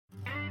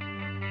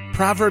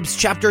Proverbs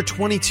chapter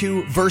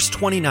 22, verse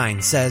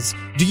 29 says,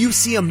 "Do you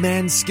see a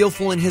man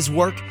skillful in his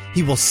work?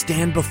 He will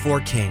stand before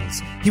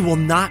kings. He will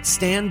not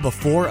stand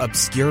before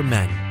obscure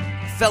men."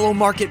 Fellow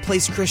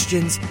Marketplace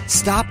Christians,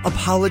 stop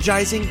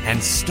apologizing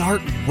and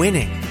start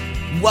winning.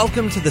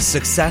 Welcome to the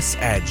Success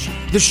Edge,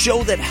 the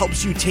show that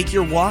helps you take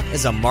your walk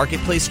as a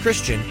Marketplace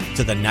Christian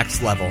to the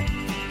next level.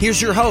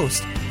 Here's your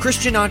host,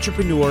 Christian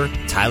entrepreneur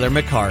Tyler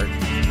McCart.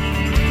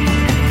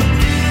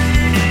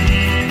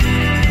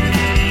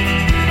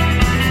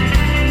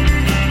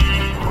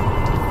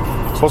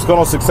 What's going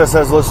on, Success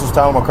Edge listeners?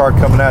 Tyler McCart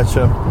coming at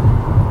you.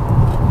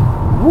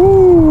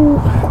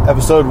 Woo!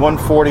 Episode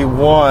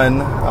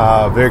 141.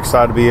 Very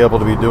excited to be able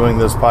to be doing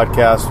this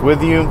podcast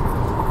with you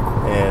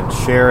and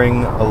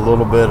sharing a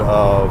little bit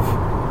of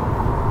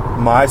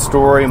my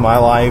story, my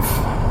life,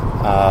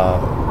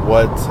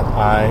 what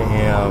I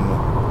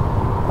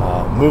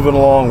am moving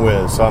along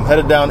with. So I'm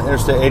headed down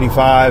Interstate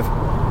 85,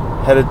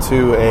 headed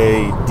to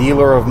a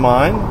dealer of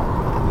mine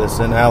that's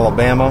in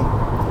Alabama.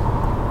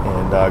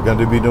 And going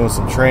to be doing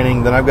some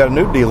training. Then I've got a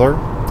new dealer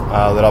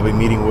that I'll be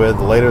meeting with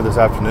later this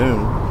afternoon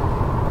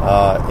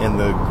in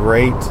the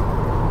great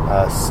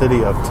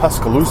city of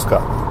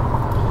Tuscaloosa.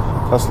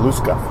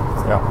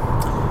 Yeah.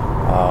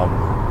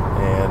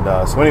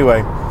 So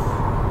anyway,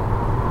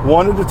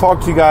 wanted to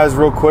talk to you guys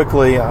real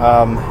quickly.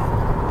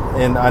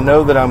 And I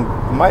know that I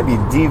might be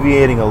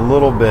deviating a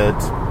little bit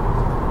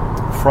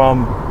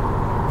from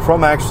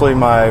actually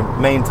my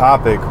main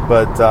topic,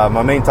 but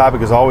my main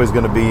topic is always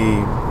going to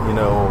be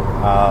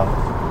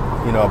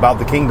about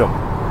the kingdom,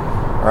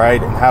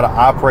 right? And how to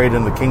operate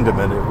in the kingdom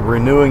and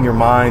renewing your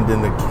mind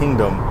in the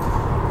kingdom,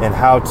 and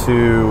how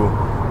to,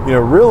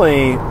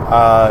 really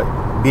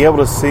be able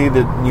to see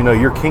that,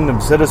 your kingdom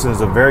citizen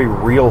is a very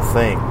real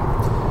thing,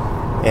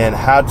 and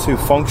how to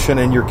function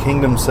in your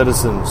kingdom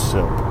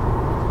citizenship,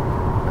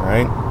 all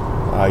right?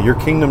 Your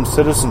kingdom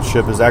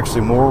citizenship is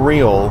actually more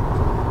real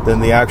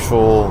than the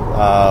actual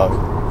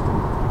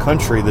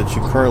country that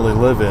you currently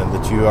live in,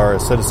 that you are a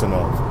citizen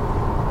of.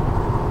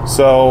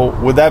 So,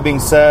 with that being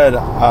said,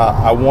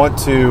 I want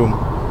to,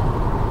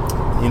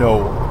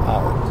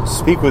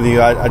 speak with you.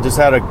 I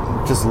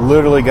just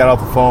literally got off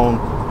the phone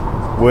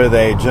with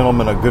a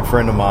gentleman, a good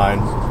friend of mine,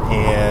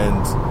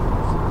 and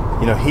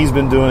he's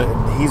been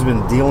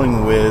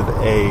dealing with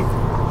a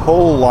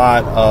whole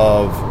lot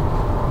of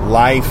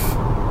life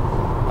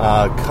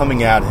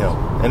coming at him,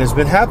 and it's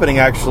been happening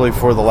actually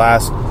for the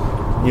last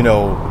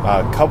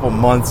couple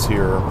months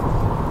here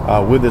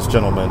with this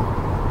gentleman,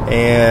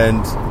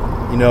 and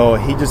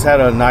he just had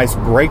a nice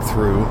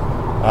breakthrough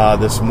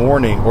this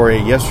morning or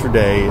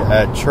yesterday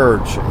at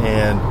church,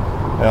 and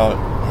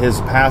his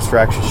pastor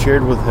actually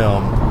shared with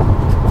him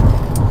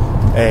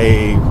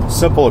a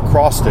simple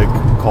acrostic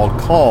called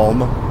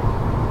CALM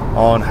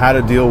on how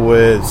to deal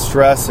with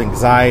stress,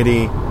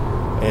 anxiety,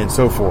 and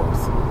so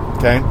forth.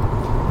 Okay?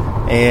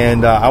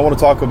 And I want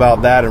to talk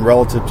about that in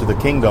relative to the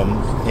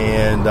kingdom,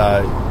 and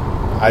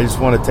I just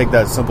want to take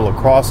that simple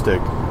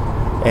acrostic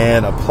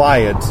and apply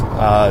it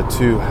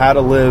to how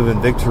to live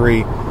in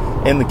victory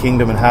in the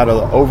kingdom and how to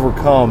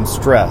overcome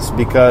stress.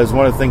 Because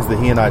one of the things that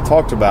he and I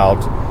talked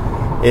about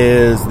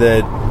is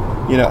that,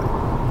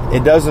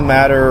 it doesn't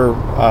matter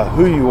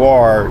who you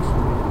are,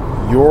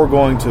 you're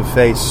going to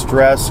face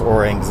stress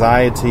or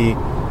anxiety,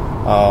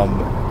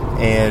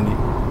 and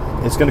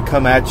it's going to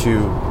come at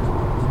you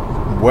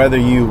whether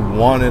you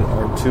want it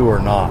or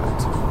not.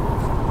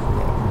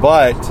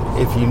 But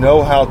if you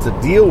know how to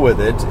deal with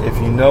it, if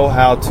you know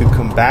how to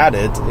combat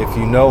it, if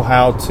you know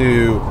how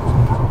to,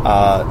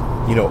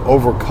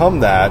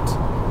 overcome that,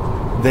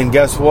 then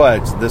guess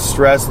what? The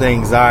stress, the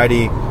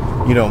anxiety,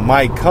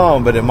 might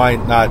come, but it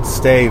might not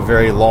stay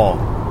very long,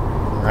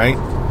 right?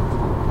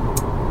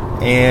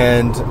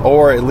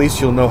 Or at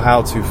least you'll know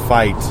how to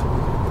fight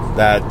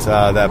that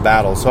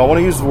battle. So I want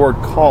to use the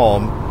word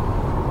calm,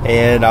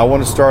 and I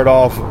want to start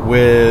off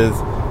with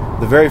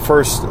the very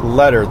first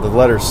letter, the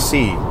letter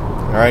C.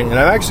 All right, and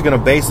I'm actually going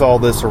to base all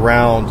this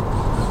around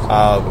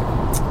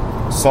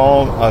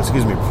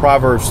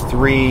Proverbs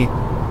 3,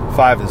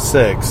 5, and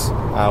 6,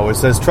 where it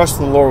says, "Trust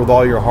in the Lord with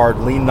all your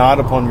heart, lean not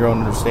upon your own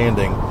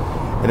understanding,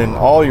 and in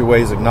all your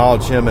ways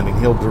acknowledge Him, and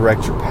He'll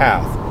direct your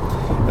path."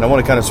 And I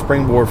want to kind of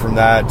springboard from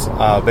that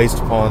based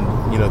upon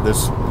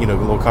this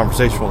little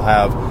conversation we'll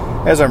have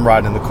as I'm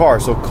riding in the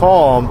car. So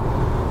calm.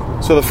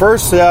 So the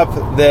first step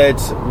that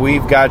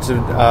we've got to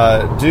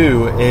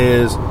do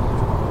is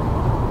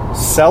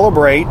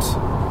celebrate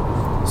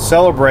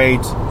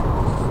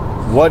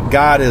what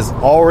God has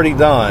already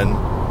done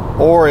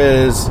or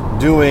is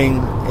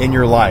doing in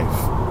your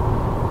life.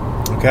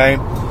 Okay?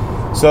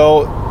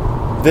 So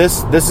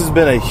this has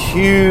been a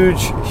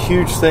huge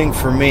thing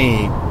for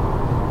me,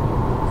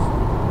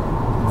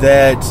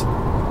 that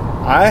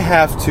I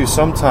have to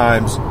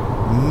sometimes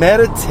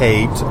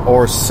meditate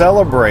or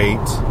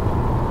celebrate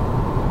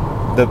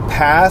the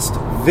past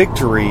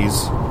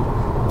victories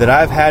that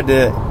I've had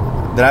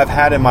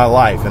in my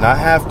life, and I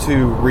have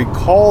to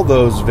recall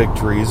those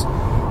victories,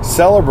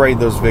 celebrate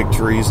those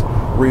victories,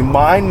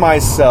 remind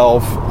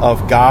myself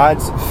of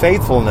God's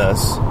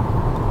faithfulness,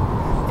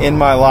 in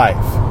my life.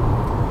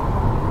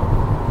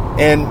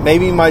 And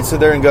maybe you might sit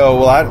there and go,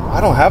 well,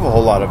 I don't have a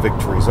whole lot of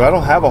victories, or I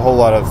don't have a whole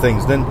lot of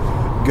things. Then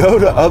go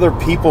to other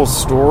people's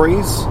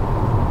stories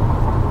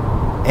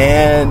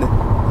and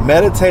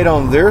meditate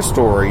on their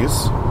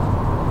stories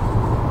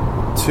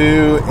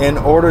in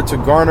order to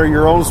garner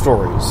your own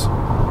stories.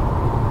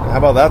 How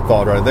about that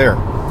thought right there?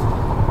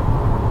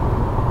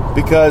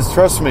 Because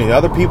trust me,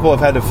 other people have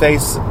had to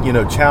face,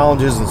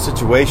 challenges and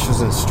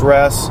situations and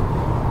stress,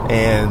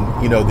 and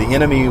the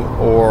enemy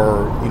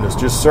or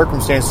just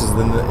circumstances in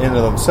and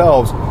of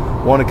themselves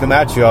want to come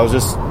at you. I was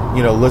just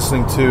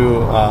listening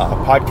to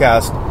a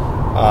podcast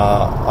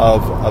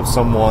of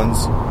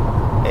someone's,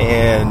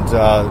 and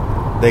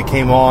they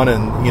came on,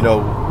 and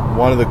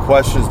one of the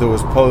questions that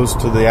was posed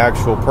to the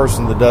actual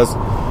person that does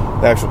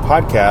the actual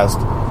podcast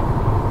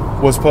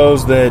was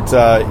posed that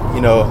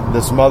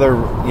this mother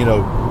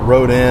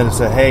wrote in and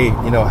said, hey,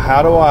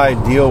 how do I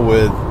deal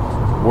with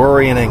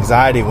worry and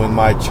anxiety when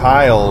my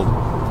child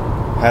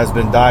has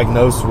been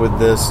diagnosed with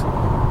this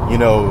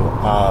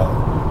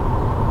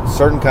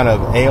certain kind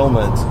of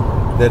ailment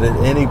that at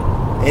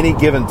any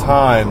given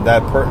time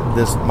that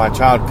my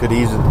child could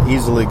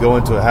easily go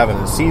into having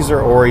a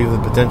seizure or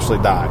even potentially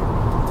die.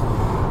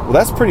 Well,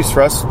 that's pretty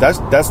stressful.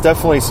 That's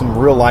definitely some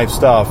real life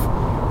stuff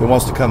that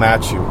wants to come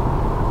at you.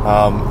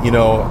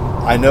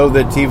 I know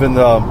that even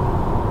the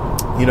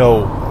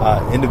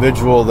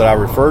individual that I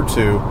referred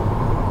to,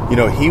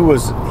 he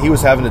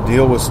was having to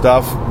deal with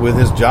stuff with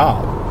his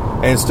job,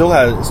 and still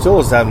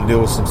is having to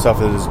deal with some stuff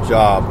with his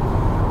job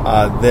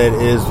that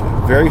is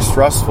very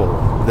stressful.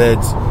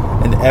 That's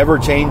an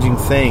ever-changing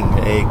thing.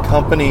 A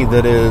company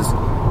that is,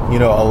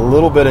 a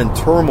little bit in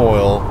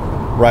turmoil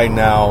right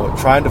now,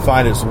 trying to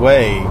find its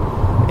way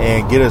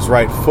and get its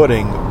right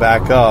footing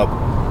back up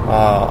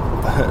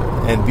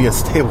and be a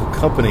stable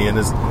company, and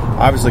has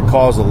obviously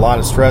caused a lot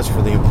of stress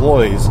for the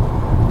employees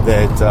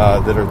that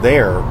are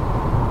there,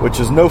 which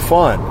is no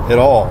fun at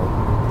all.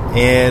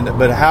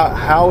 But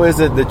how is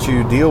it that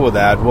you deal with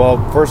that? Well,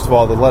 first of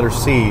all, the letter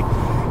C,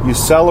 you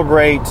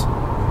celebrate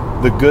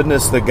the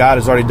goodness that God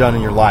has already done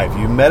in your life.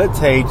 You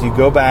meditate, you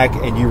go back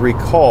and you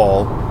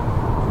recall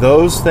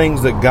those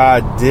things that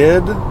God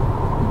did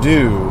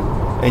do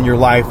in your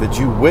life that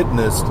you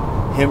witnessed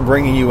Him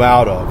bringing you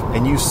out of,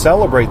 and you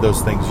celebrate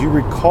those things. You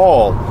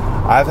recall,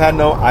 I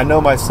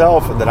know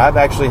myself that I've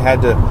actually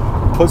had to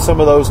put some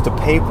of those to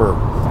paper.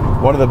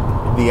 One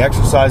of the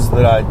exercises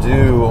that I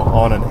do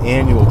on an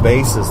annual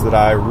basis that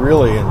I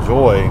really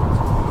enjoy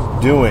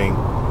doing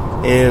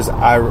is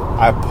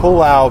I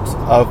pull out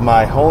of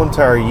my whole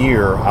entire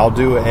year. I'll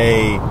do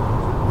I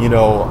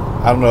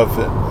don't know if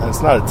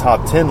it's not a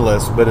top 10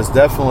 list, but it's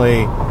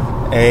definitely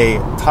a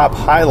top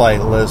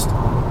highlight list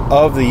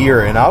of the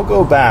year. And I'll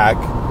go back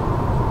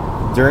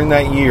during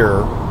that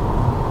year,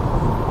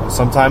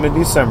 sometime in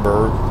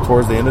December,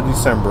 towards the end of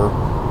December,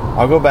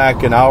 I'll go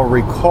back and I'll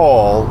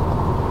recall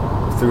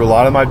through a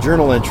lot of my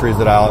journal entries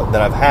that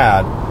I've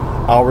had,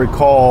 I'll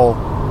recall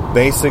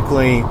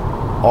basically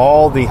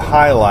all the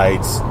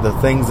highlights, the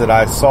things that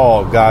I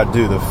saw God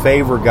do, the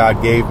favor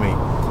God gave me.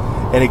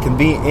 And it can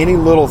be any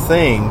little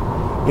thing,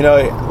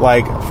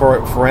 like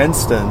for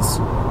instance,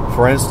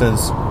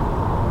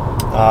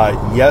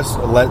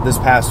 this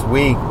past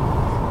week,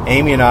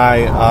 Amy and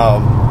I,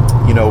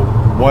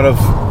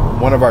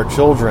 one of our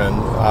children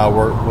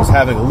was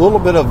having a little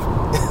bit of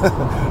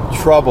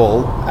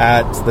trouble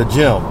at the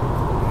gym,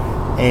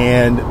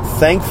 and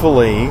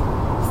thankfully,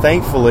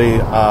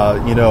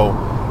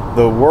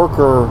 the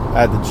worker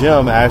at the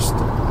gym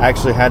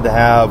actually had to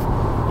have,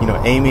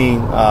 Amy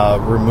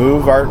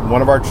remove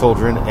one of our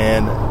children,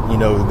 and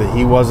that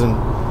he wasn't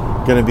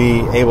going to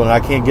be able. And I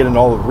can't get into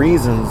all the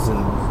reasons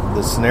and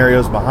the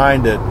scenarios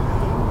behind it,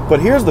 but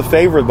here's the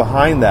favor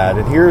behind that,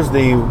 and here's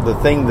the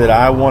thing that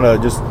I want to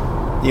just,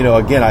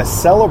 again, I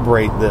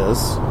celebrate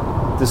this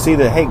to see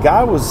that, hey,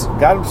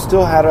 God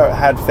still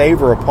had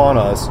favor upon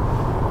us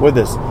with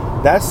this.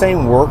 That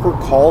same worker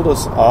called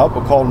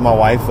my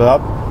wife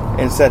up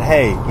and said,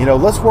 hey,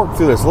 let's work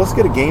through this. Let's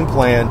get a game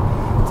plan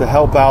to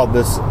help out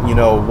this,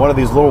 one of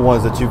these little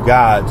ones that you've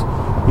got,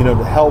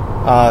 to help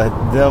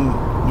them,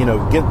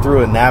 get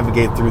through and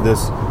navigate through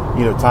this,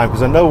 time.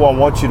 Because I know I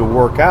want you to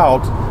work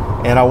out,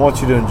 and I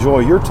want you to enjoy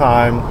your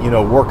time,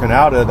 working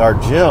out at our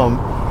gym,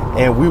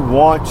 and we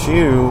want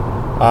you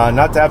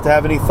not to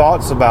have any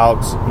thoughts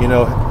about,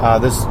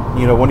 this,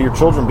 one of your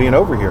children being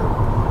over here.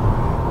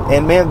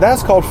 And man,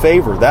 that's called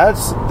favor.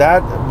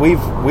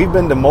 We've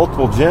been to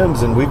multiple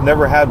gyms, and we've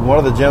never had one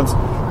of the gyms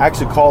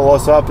actually call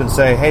us up and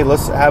say, hey,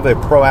 let's have a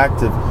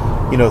proactive,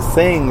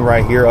 thing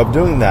right here of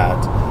doing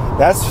that.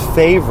 That's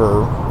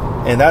favor,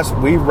 and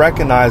we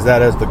recognize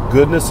that as the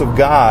goodness of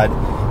God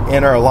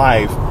in our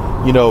life,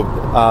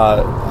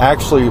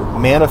 actually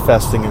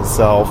manifesting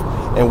itself,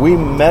 and we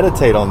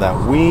meditate on that.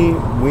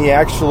 We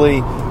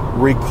actually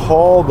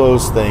recall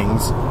those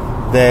things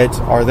that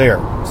are there.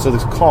 So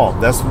this calm,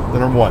 that's the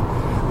number one.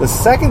 The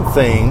second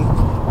thing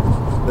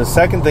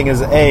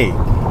is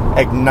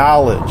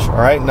acknowledge. All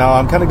right, now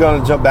I'm kind of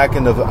going to jump back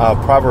into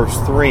Proverbs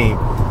 3.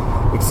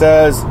 It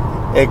says,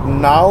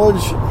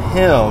 acknowledge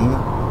him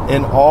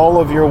in all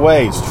of your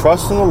ways.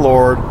 Trust in the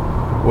Lord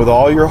with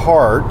all your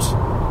heart.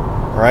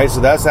 All right, so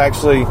that's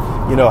actually,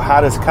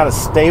 how to kind of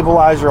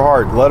stabilize your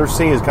heart. Letter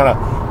C is kind of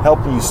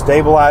helping you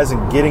stabilize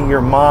and getting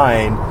your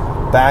mind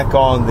back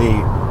on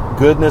the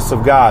goodness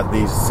of God,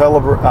 these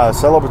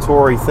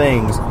celebratory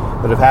things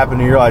that have happened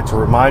in your life, to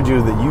remind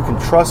you that you can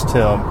trust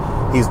him.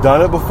 He's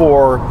done it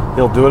before,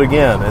 he'll do it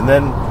again. And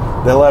then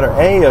the letter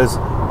A is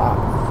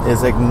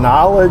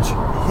acknowledge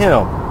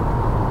him.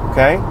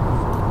 Okay?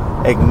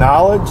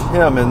 Acknowledge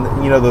him, and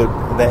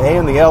the A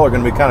and the L are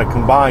going to be kind of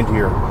combined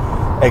here.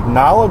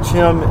 Acknowledge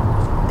him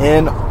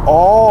in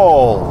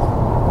all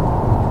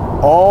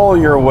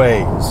your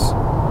ways.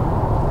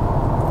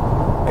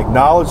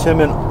 Acknowledge him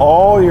in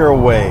all your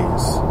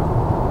ways.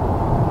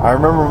 I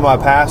remember my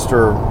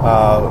pastor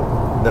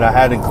that I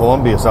had in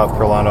Columbia, South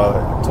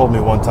Carolina, told me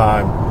one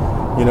time,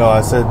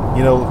 I said,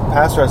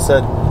 Pastor, I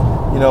said,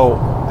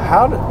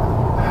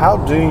 how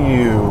do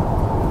you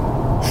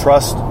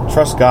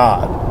trust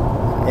God?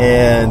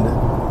 And,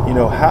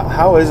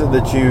 how is it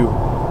that you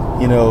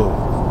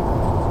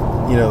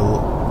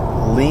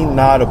lean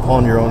not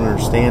upon your own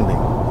understanding?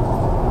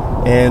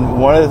 And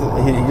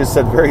he just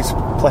said very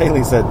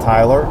plainly, said,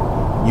 Tyler,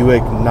 you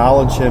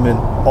acknowledge him in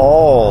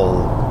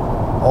all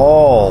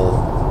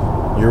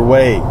your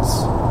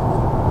ways.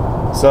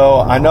 So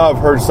I know I've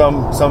heard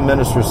some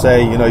ministers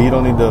say, you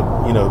don't need to,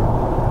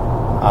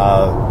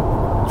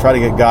 try to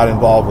get God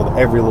involved with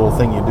every little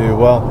thing you do.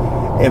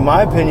 Well, in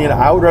my opinion,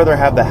 I would rather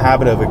have the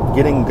habit of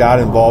getting God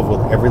involved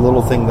with every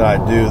little thing that I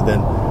do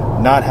than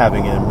not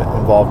having him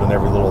involved in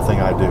every little thing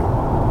I do.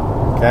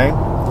 Okay?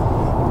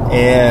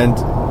 And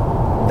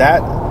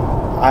that,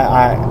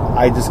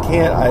 I just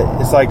can't,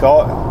 it's like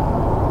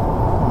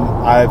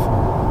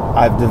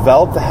I've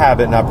developed the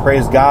habit, and I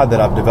praise God that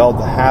I've developed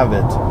the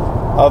habit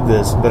of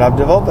this, but I've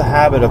developed the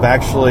habit of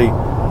actually,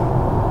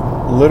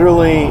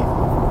 literally,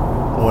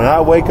 when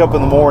I wake up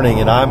in the morning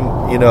and I'm,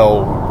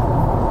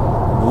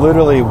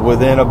 literally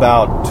within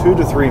about 2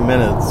 to 3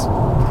 minutes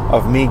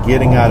of me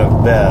getting out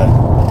of bed,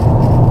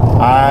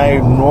 I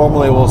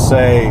normally will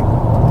say,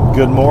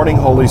 good morning,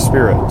 Holy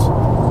Spirit.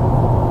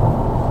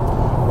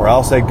 Or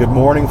I'll say, good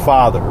morning,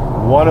 Father.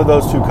 One of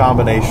those two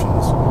combinations.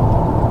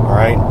 All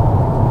right?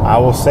 I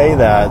will say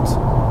that,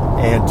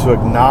 and to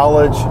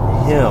acknowledge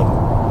him.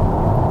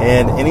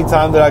 And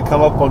anytime that I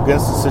come up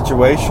against a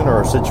situation,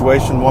 or a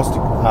situation wants to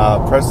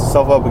press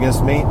itself up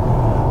against me,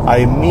 I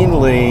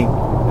immediately,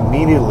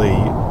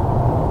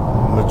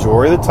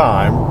 majority of the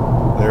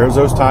time, there's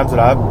those times that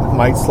I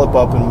might slip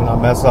up and I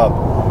mess up,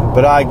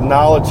 but I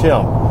acknowledge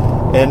him.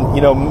 And,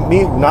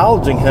 me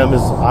acknowledging him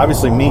is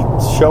obviously me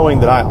showing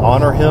that I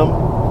honor him,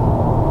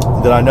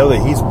 that I know that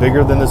he's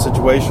bigger than the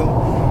situation,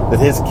 that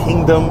his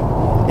kingdom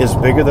is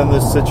bigger than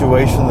this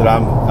situation that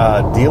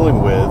I'm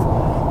dealing with.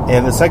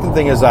 And the second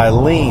thing is I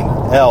lean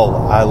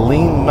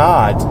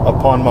not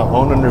upon my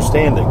own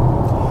understanding.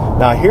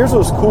 Now, here's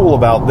what's cool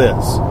about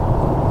this.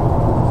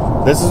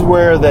 This is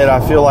where that I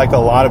feel like a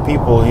lot of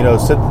people,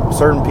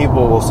 certain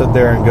people will sit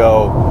there and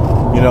go,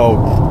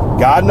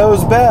 God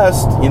knows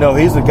best.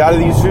 He's the God of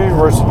the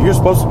universe. You're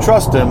supposed to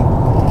trust him.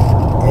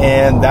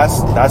 And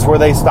that's where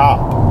they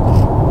stop.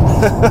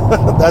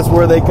 That's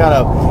where they kind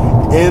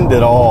of end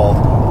it all.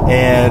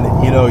 And,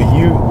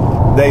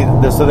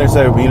 so they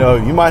say,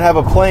 you might have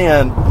a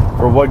plan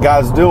for what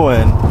God's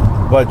doing,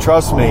 but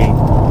trust me,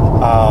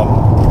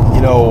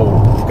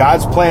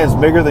 God's plan is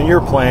bigger than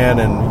your plan,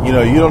 and, you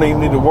don't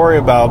even need to worry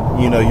about,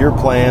 your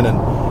plan, and,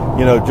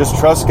 just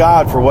trust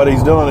God for what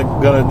he's going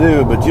to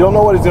do, but you don't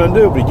know what he's going to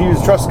do, but you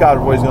just trust God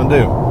for what he's going to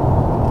do.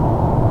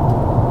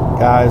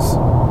 Guys,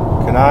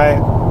 can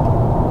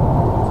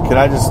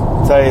I just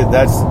tell you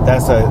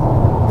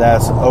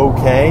that's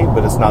okay,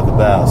 but it's not the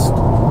best.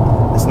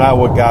 It's not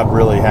what God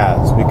really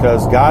has,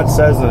 because God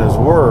says in his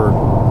word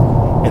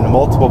in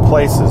multiple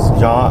places,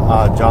 John,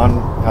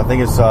 I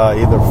think it's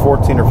either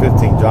 14 or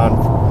 15,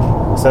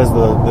 John says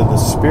the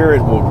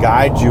Spirit will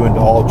guide you into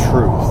all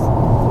truth.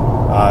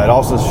 It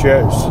also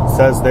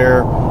says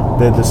there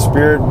that the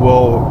Spirit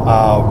will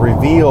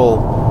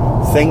reveal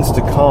things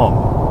to come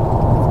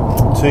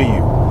to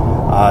you.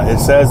 It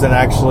says, and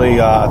actually,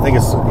 I think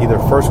it's either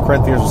 1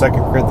 Corinthians or 2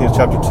 Corinthians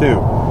chapter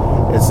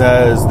 2, it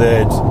says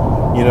that,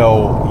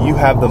 you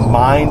have the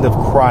mind of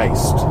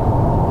Christ.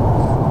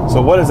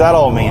 So what does that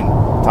all mean,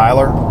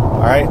 Tyler?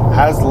 All right,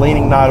 how's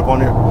leaning not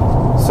upon your...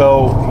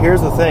 So here's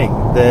the thing,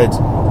 that,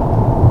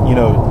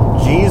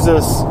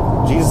 Jesus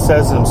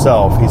says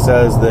himself, he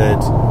says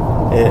that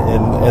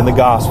in the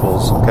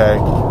Gospels, okay,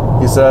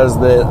 he says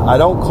that I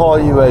don't call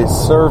you a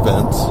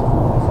servant,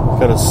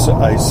 because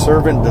a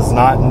servant does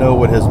not know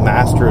what his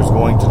master is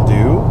going to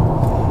do.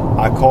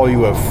 I call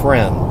you a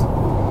friend.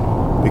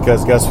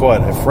 Because guess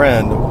what? A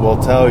friend will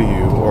tell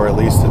you, or at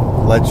least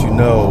let you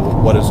know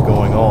what is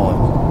going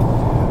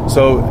on.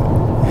 So,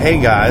 hey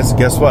guys,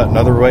 guess what?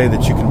 Another way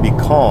that you can be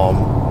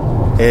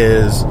calm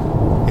is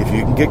if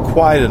you can get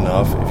quiet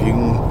enough, if you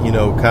can,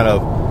 kind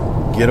of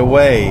get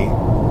away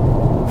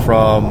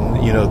from,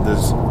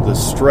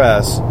 this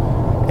stress,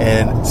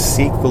 and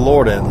seek the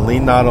Lord and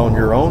lean not on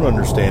your own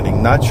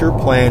understanding, not your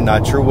plan,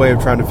 not your way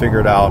of trying to figure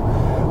it out,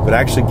 but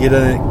actually get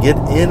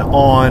in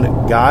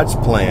on God's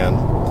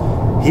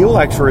plan, He will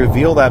actually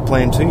reveal that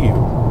plan to you.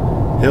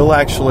 He'll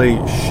actually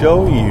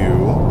show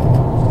you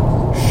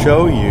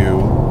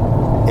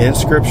in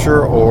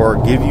Scripture, or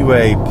give you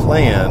a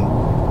plan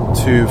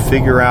to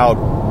figure out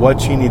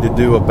what you need to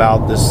do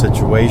about this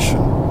situation.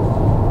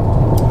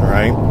 All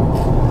right.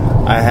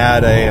 I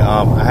had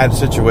a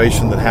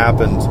situation that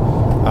happened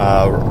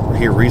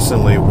here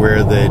recently where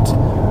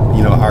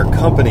our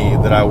company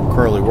that I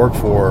currently work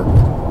for,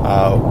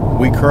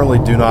 we currently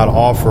do not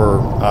offer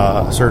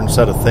a certain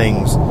set of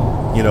things,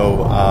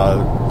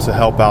 to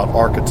help out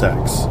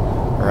architects.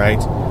 All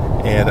right.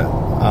 And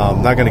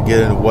I'm not going to get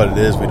into what it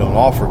is we don't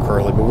offer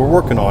currently, but we're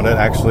working on it.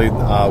 Actually,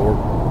 we're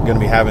going to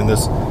be having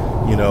this,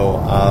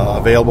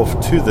 available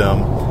to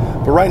them.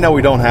 But right now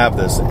we don't have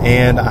this.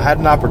 And I had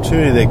an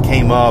opportunity that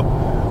came up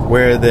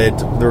where there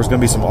was going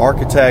to be some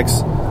architects,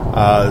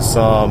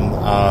 some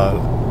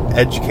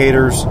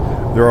educators.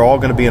 They're all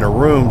going to be in a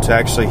room to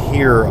actually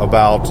hear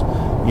about,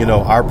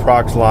 our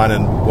product line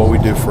and what we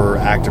do for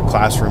active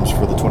classrooms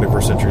for the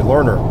 21st century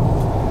learner.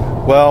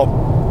 Well,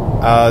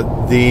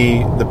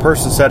 the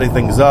person setting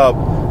things up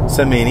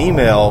sent me an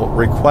email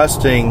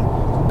requesting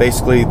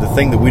basically the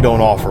thing that we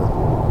don't offer.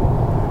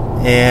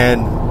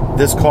 And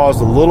this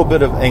caused a little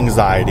bit of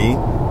anxiety.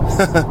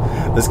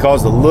 This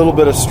caused a little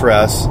bit of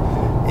stress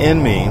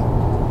in me.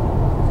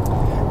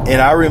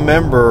 And I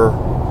remember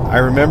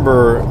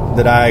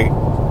that I,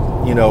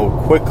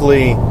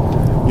 quickly,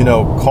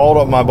 called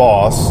up my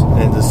boss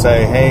and to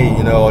say, hey,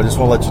 I just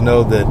want to let you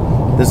know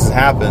that this has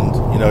happened.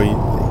 You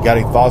got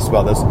any thoughts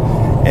about this?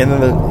 And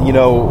then,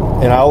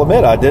 and I'll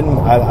admit, I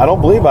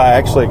don't believe I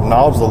actually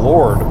acknowledged the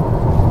Lord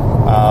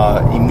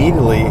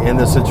immediately in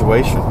this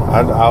situation.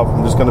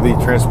 I'm just going to be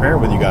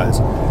transparent with you guys.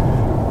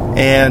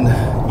 And,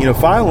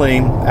 finally,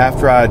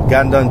 after I'd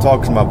gotten done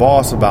talking to my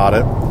boss about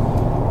it,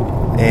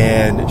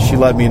 and she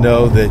let me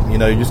know that, you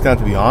just got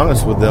to be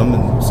honest with them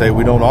and say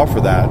we don't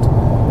offer that.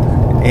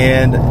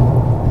 And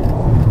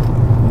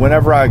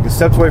whenever I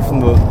stepped away from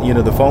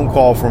the phone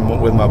call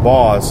with my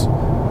boss,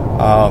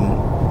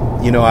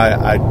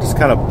 I just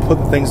kind of put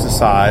the things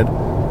aside,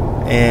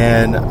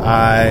 and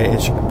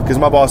because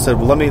my boss said,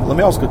 well, let me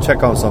also go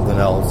check on something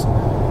else.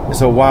 And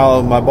so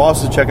while my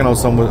boss is checking on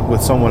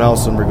someone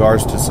else in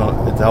regards to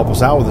help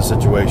us out with the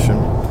situation,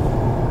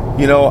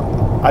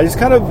 I just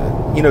kind of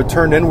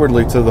turned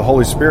inwardly to the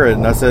Holy Spirit,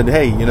 and I said,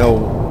 hey,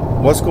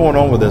 what's going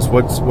on with this?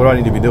 What do I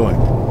need to be doing?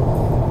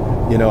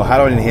 How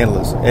do I need to handle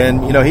this?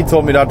 And he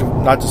told me not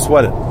to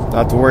sweat it,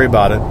 not to worry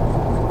about it.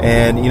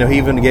 And he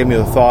even gave me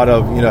the thought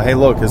of, hey,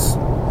 look, it's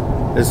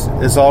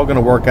all going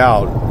to work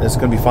out. It's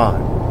going to be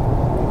fine.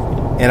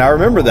 And I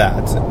remember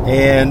that.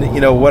 And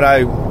what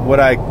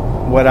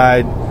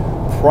I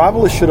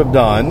probably should have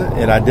done,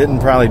 and I didn't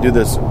probably do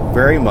this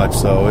very much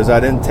so, is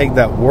I didn't take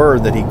that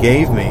word that he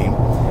gave me.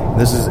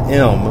 This is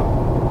M,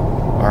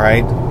 all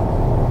right?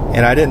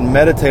 And I didn't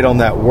meditate on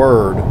that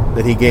word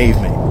that he gave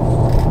me.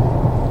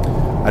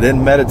 I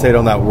didn't meditate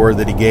on that word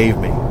that he gave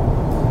me.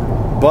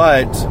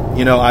 But,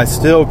 I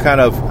still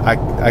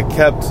I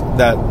kept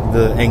that,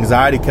 the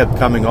anxiety kept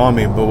coming on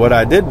me. But what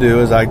I did do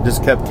is I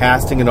just kept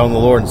casting it on the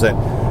Lord and said,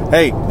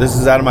 hey, this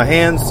is out of my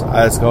hands.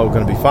 It's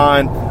going to be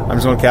fine. I'm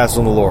just going to cast it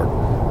on the Lord.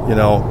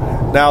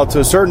 Now, to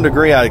a certain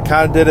degree, I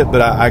kind of did it,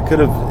 but I could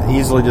have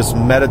easily just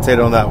meditated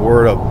on that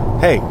word of,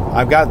 hey,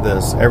 I've got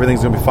this.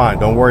 Everything's going to be fine.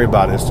 Don't worry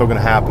about it. It's still going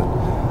to happen.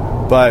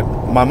 But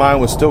my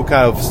mind was still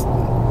kind of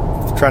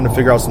trying to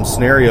figure out some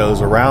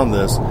scenarios around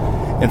this.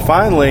 And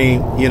finally,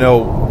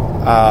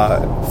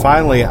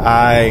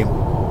 I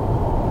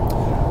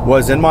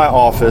was in my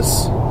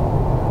office.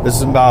 This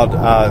is about,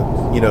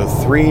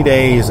 3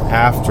 days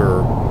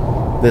after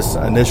this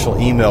initial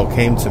email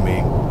came to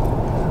me.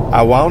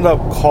 I wound up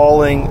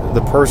calling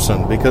the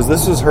person, because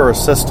this is her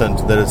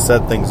assistant that had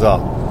set things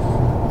up.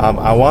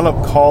 I wound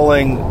up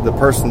calling the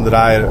person that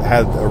I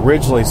had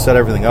originally set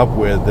everything up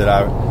with, that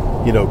I,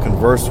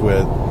 conversed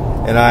with.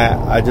 And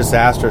I just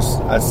asked her,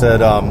 I said,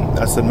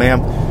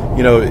 ma'am,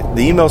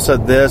 the email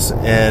said this,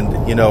 and,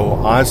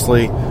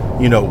 honestly,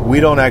 we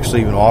don't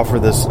actually even offer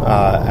this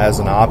as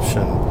an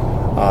option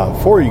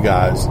for you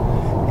guys.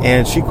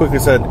 And she quickly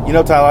said,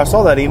 Tyler, I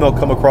saw that email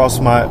come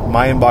across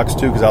my inbox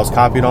too, because I was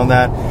copied on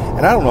that.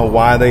 And I don't know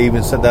why they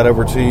even sent that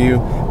over to you.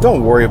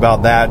 Don't worry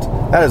about that.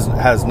 That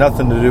has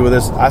nothing to do with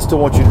this. I still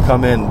want you to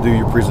come in and do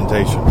your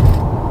presentation.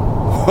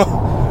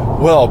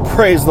 Well,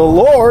 praise the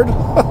Lord.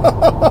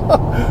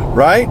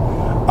 Right?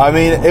 I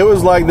mean, it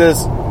was like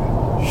this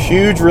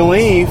huge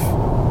relief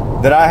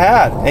that I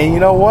had. And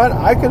you know what?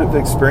 I could have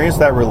experienced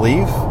that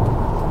relief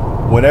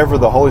whenever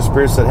the Holy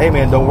Spirit said, hey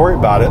man, don't worry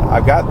about it.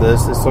 I've got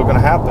this. It's still going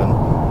to happen.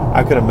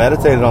 I could have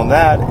meditated on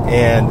that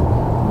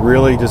and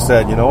really just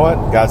said, you know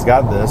what? God's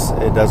got this.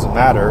 It doesn't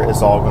matter.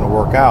 It's all going to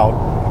work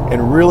out.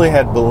 And really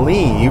had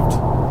believed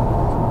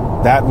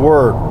that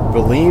word,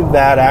 believed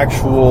that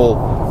actual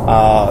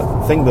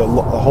thing that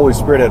the Holy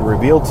Spirit had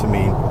revealed to me,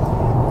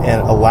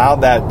 and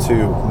allowed that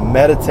to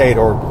meditate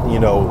or,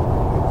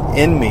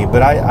 in me,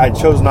 but I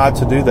chose not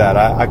to do that.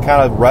 I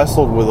kind of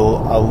wrestled with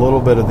a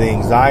little bit of the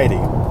anxiety.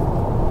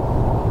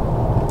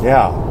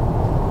 Yeah.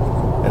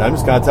 And I'm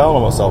just kind of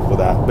telling myself with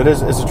that. But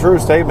it's a true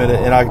statement,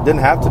 and I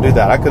didn't have to do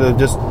that. I could have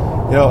just,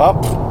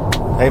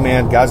 hey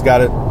man, God's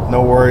got it.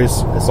 No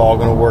worries. It's all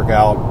going to work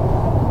out.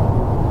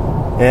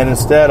 And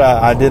instead,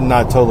 I did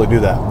not totally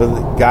do that.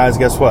 But guys,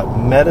 guess what?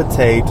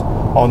 Meditate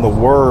on the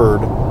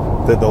word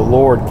that the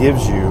Lord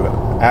gives you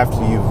after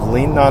you've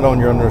leaned not on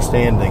your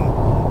understanding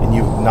and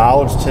you've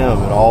acknowledged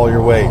Him in all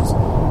your ways.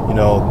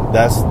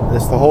 That's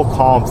the whole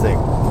calm thing.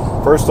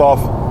 First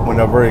off,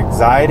 whenever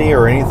anxiety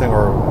or anything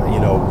or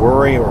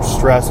worry or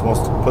stress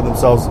wants to put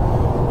themselves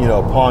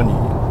upon you,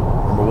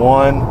 number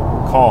one,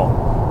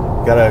 calm.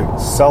 You got to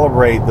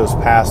celebrate those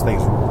past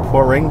things.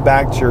 Bring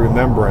back to your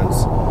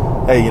remembrance,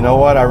 hey, you know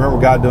what? I remember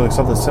God doing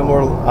something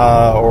similar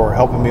or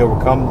helping me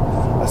overcome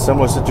a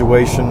similar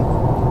situation,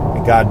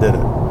 and God did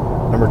it.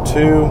 Number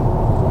two,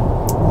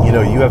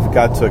 you have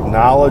got to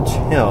acknowledge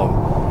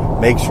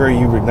Him. Make sure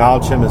you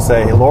acknowledge Him and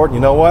say, hey, Lord, you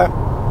know what?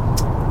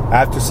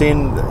 After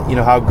seeing,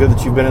 how good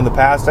that you've been in the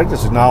past, I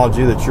just acknowledge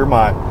you that you're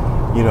my,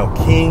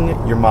 King.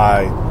 You're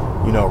my,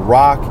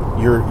 rock.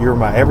 You're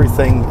my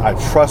everything. I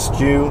trust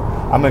you.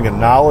 I'm going to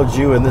acknowledge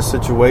you in this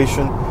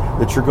situation,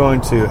 that you're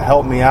going to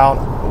help me out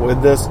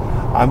with this.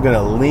 I'm going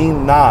to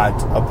lean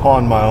not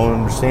upon my own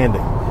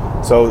understanding.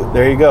 So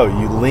there you go.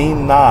 You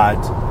lean not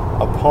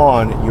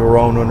upon your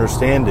own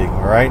understanding,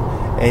 all right?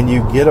 And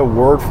you get a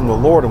word from the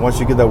Lord. And once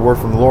you get that word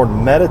from the Lord,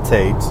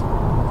 meditate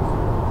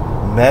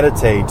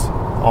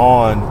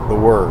on the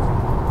word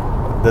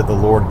that the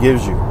Lord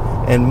gives you.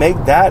 And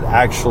make that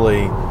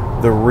actually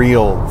the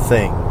real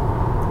thing.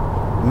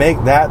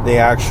 Make that the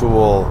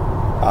actual,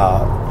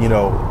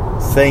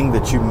 thing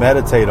that you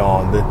meditate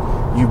on,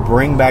 that you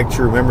bring back to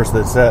your remembrance,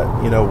 that's that,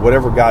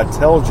 whatever God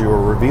tells you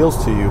or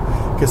reveals to you,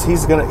 because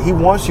He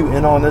wants you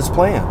in on this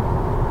plan.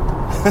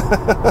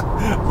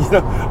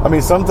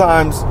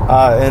 Sometimes,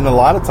 and a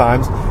lot of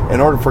times,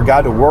 in order for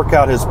God to work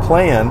out His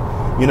plan,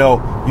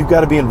 you've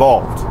got to be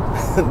involved.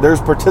 There's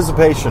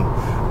participation,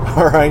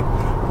 all right,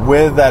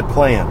 with that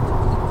plan.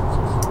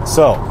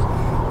 So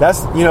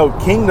that's,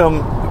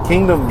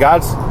 kingdom,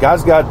 God's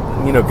got,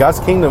 God's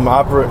kingdom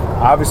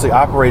obviously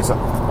operates a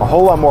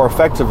whole lot more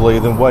effectively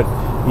than what,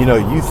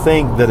 you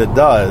think that it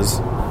does.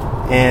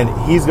 And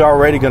He's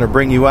already going to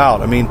bring you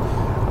out.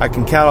 I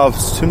can count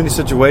off too many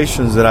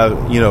situations that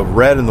I've,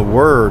 read in the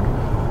Word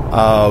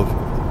of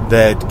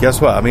that.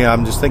 Guess what?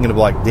 I'm just thinking of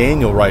like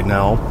Daniel right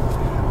now.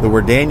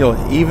 Where Daniel,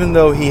 even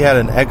though he had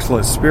an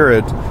excellent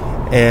spirit,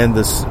 and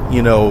this,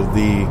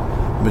 the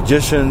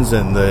magicians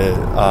and the,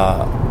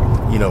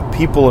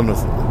 people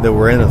that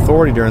were in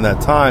authority during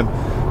that time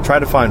tried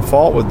to find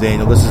fault with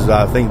Daniel. This is,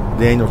 I think,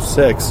 Daniel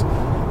 6.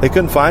 They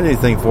couldn't find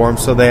anything for him,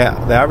 so they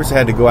obviously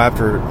had to go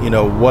after,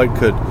 what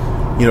could,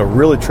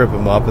 really trip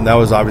him up, and that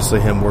was obviously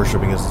him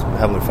worshiping his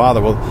Heavenly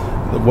Father. Well,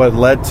 what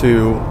led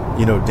to,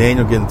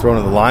 Daniel getting thrown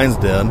in the lion's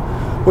den,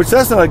 which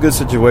that's not a good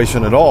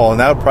situation at all, and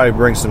that would probably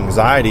bring some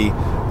anxiety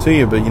to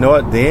you. But you know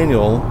what?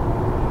 Daniel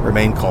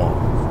remained calm.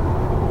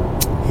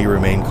 He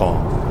remained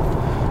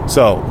calm.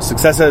 So,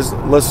 success as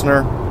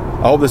listener,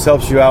 I hope this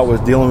helps you out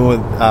with dealing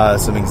with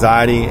some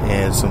anxiety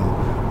and some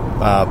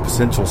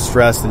potential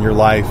stress in your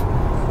life.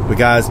 But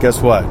guys, guess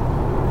what?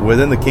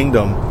 Within the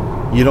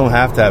kingdom, you don't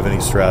have to have any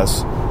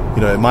stress.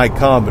 It might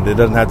come, but it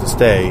doesn't have to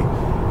stay.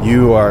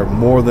 You are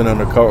more than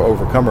an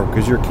overcomer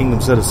because you're a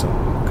kingdom citizen.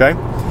 Okay?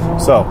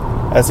 So,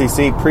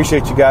 SEC,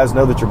 appreciate you guys.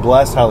 Know that you're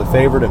blessed, highly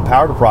favored,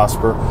 empowered to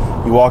prosper.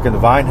 You walk in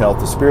divine health.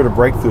 The spirit of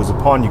breakthrough is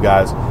upon you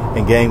guys.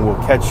 And gang, we'll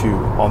catch you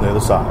on the other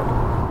side.